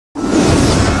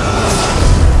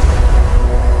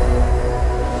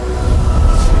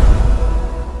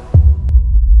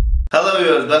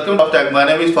welcome to Tech. My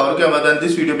name is Farooq Ahmed and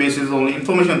this video base is only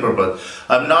information purpose.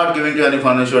 I'm not giving you any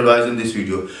financial advice in this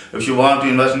video. If you want to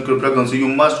invest in cryptocurrency, you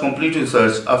must complete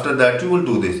research. After that, you will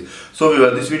do this. So viewer,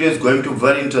 this video is going to be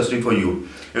very interesting for you.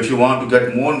 If you want to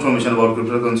get more information about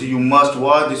cryptocurrency, you must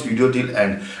watch this video till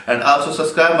end. And also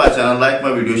subscribe my channel, like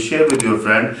my video, share with your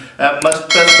friend, and must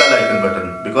press the bell icon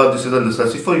button because this is a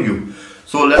necessity for you.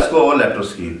 So let's go over laptop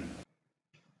screen.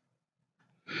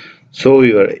 So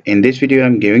in this video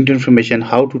I'm giving you information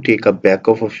how to take a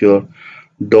backup of your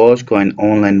Dogecoin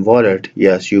online wallet.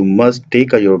 Yes, you must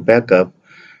take your backup.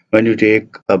 When you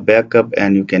take a backup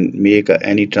and you can make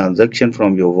any transaction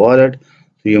from your wallet,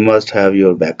 so you must have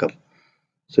your backup.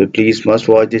 So please must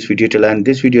watch this video till end.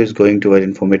 This video is going to be very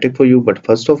informative for you, but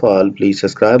first of all please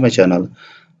subscribe my channel.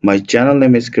 My channel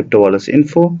name is Crypto Wallets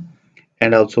Info,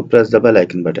 and also press the bell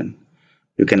icon button.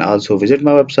 You can also visit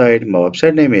my website. My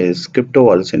website name is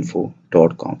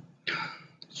cryptowalletsinfo.com.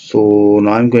 So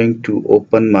now I'm going to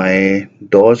open my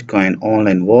Dogecoin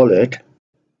online wallet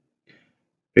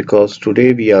because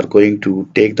today we are going to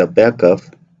take the backup.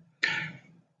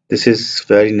 This is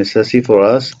very necessary for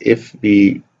us if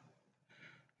we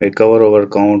recover our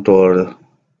account or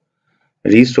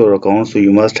restore account, so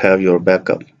you must have your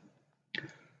backup.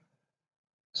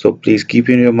 So please keep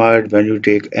in your mind when you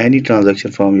take any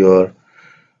transaction from your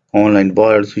online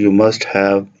wallet, so you must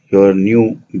have your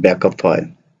new backup file.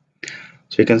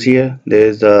 So you can see here there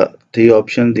is the three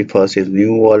options. The first is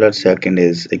new wallet, second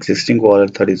is existing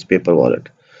wallet, third is paper wallet.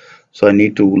 So I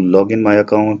need to log in my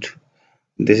account.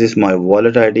 This is my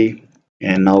wallet ID,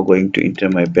 and now going to enter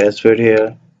my password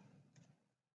here.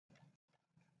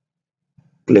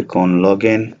 Click on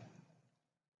login.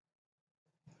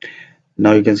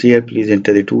 Now you can see here, please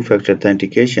enter the two-factor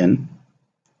authentication.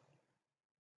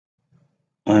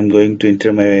 I'm going to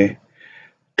enter my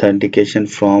authentication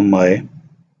from my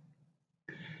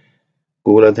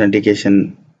Google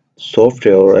authentication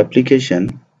software or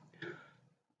application.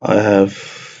 I have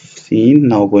seen.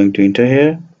 Now going to enter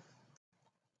here.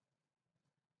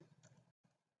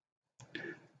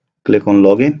 Click on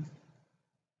login.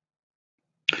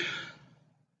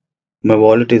 My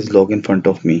wallet is logged in front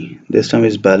of me. This time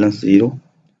is balance 0.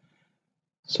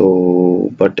 So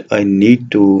but I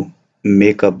need to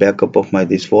make a backup of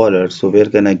this wallet. So where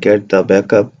can I get the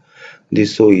backup?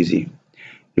 This is so easy.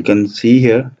 You can see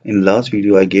here in last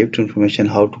video I gave information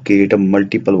how to create a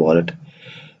multiple wallet.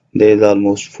 There is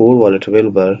almost 4 wallets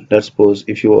available. Let's suppose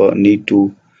if you need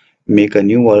to make a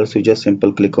new wallet, so just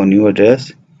simple click on new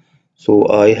address. So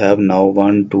I have now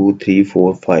 1 2 3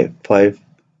 4 5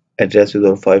 addresses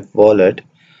or 5 wallet.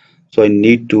 So I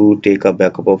need to take a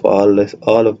backup of all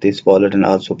of this wallet and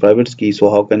also private key. So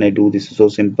how can I do this? So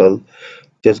simple.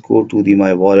 Just go to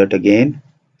my wallet again,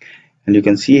 and you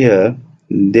can see here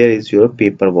there is your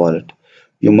paper wallet.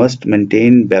 You must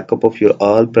maintain backup of your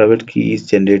all private keys.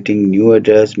 Generating new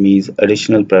address means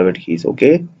additional private keys.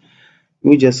 Okay,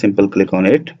 you just simple click on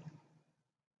it.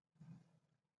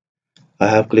 I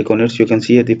have clicked on it. So you can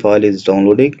see here the file is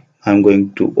downloading. I'm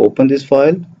going to open this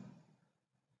file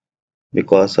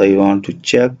because I want to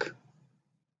check.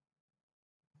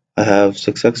 I have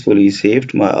successfully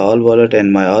saved my all wallet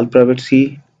and my all private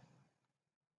key.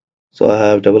 So I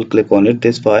have double click on it,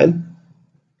 this file.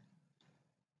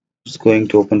 It's going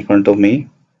to open in front of me.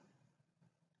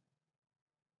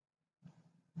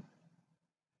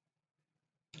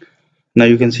 Now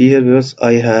you can see here viewers,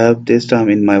 I have this time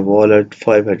in my wallet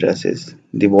 5 addresses.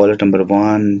 The wallet number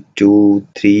 1, 2,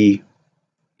 3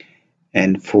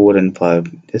 and 4 and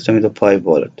 5. This time is a 5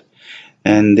 wallet.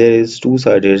 And there is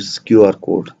two-sided QR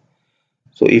code.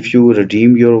 So if you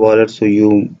redeem your wallet, so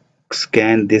you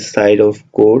scan this side of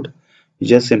code, you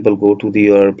just simple go to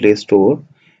your Play Store,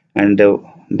 and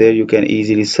there you can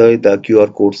easily search the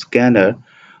QR code scanner.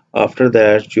 After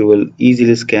that you will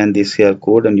easily scan this QR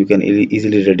code and you can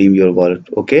easily redeem your wallet.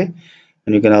 Okay,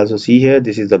 and you can also see here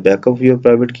this is the backup of your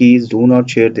private keys. Do not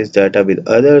share this data with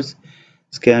others.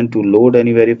 Scan to load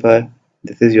and verify.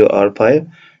 This is your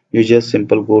R5. You just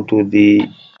simple go to the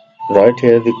right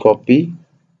here, the copy.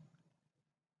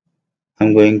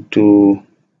 I'm going to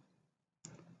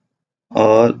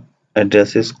all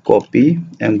addresses copy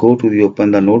and go to the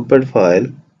open the notepad file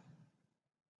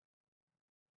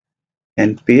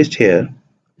and paste here.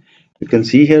 You can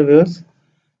see here viewers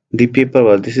the paper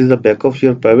wallet. This is the back of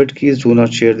your private keys. Do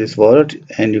not share this wallet,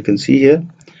 and you can see here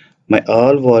my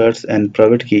all wallets and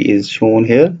private key is shown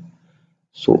here.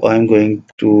 So I'm going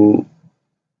to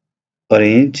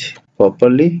arrange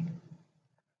properly,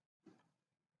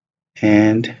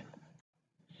 and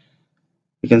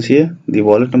you can see here the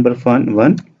wallet number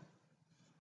 1.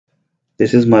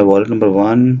 This is my wallet number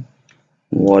 1,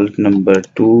 wallet number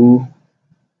 2,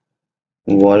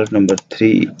 wallet number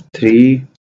 3,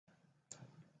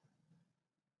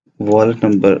 wallet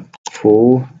number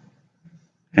 4,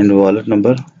 and wallet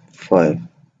number 5.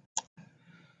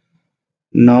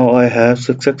 Now I have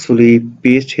successfully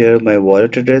pasted here my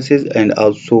wallet addresses and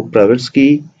also private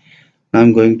key.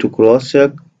 I'm going to cross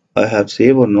check I have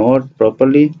saved or not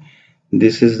properly.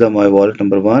 This is my wallet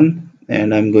number 1,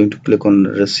 and I'm going to click on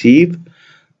receive.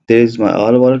 There is my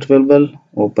all wallet available.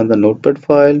 Open the notepad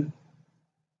file.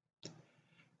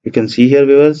 You can see here,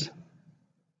 viewers,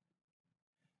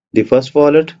 the first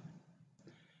wallet.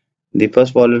 The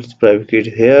first wallet is private key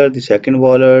here. The second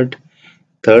wallet,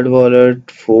 third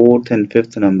wallet, fourth and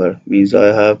fifth number means I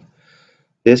have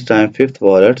this time fifth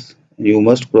wallet. You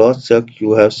must cross check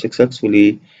you have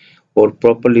successfully or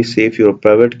properly saved your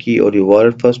private key or your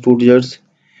wallet first 2 digits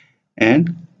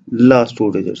and last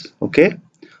 2 digits. Okay,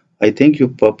 I think you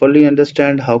properly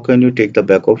understand how can you take the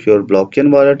back of your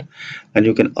blockchain wallet, and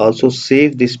you can also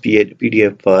save this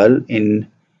PDF file in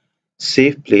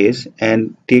safe place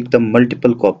and take the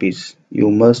multiple copies.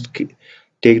 You must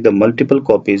take the multiple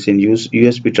copies in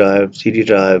USB drive, CD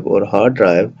drive or hard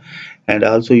drive, and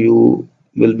also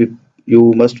will be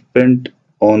you must print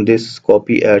on this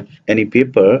copy at any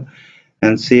paper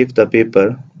and save the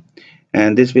paper,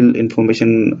 and this will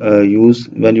information use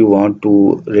when you want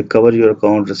to recover your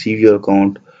account, receive your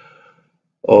account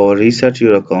or reset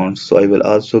your account. So I will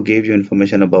also give you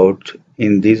information about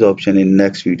in these option in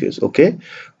next videos. Okay,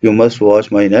 you must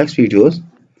watch my next videos.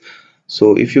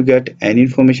 So if you get any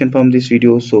information from this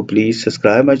video, so please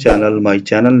subscribe my channel. My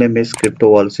channel name is Crypto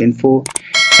Wallets Info,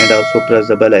 and also press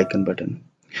the bell icon button.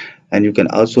 And you can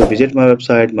also visit my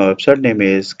website. My website name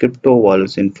is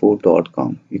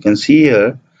cryptowalletsinfo.com. You can see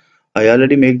here I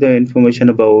already make the information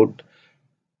about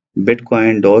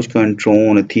Bitcoin, Dogecoin,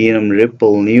 TRON, Ethereum,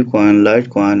 Ripple, Newcoin,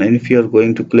 Litecoin, and if you are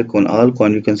going to click on all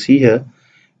coin, you can see here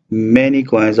many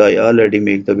coins. I already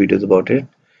make the videos about it,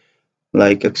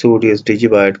 like Exodus,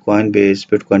 Digibyte, Coinbase,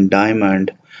 Bitcoin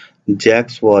Diamond,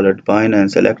 Jax Wallet,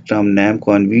 Binance, Electrum,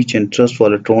 Namcoin, VeChain, Trust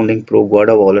Wallet, TronLink Pro,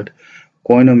 Guada Wallet,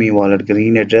 Coinomi Wallet,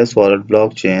 Green Address Wallet,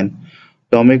 Blockchain,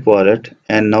 Atomic Wallet,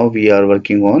 and now we are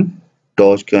working on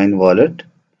Dogecoin Wallet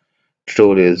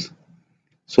tutorials.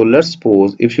 So let's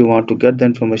suppose if you want to get the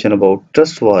information about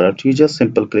Trust Wallet, you just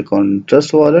simple click on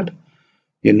Trust Wallet.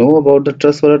 You know about the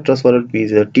Trust Wallet. Trust Wallet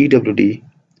means a TWD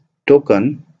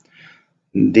token,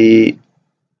 the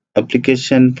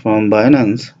application from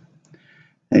Binance,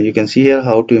 and you can see here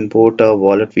how to import a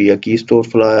wallet via key store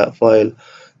file.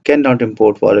 Cannot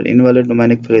import wallet, invalid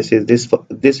mnemonic phrases.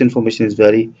 This information is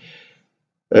very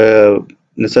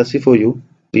necessary for you.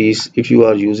 Please, if you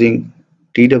are using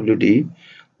TWD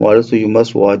wallet, so you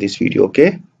must watch this video.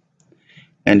 Okay,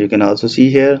 and you can also see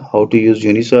here how to use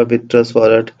Uniswap with Trust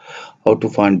Wallet, how to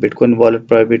find Bitcoin wallet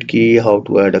private key, how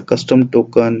to add a custom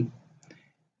token,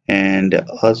 and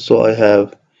also I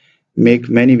have make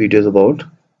many videos about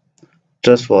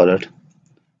Trust Wallet,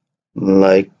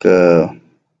 like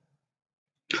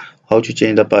how to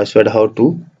change the password, how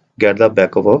to get the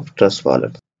backup of Trust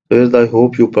Wallet. So I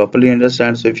hope you properly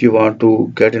understand. So if you want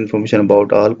to get information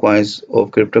about all coins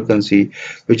of cryptocurrency,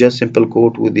 you just simple go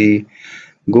to the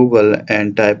Google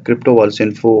and type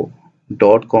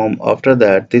cryptowalletsinfo.com. After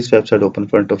that, this website open in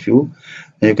front of you,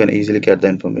 and you can easily get the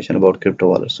information about crypto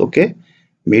wallets. Okay,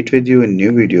 meet with you in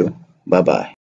new video. Bye bye.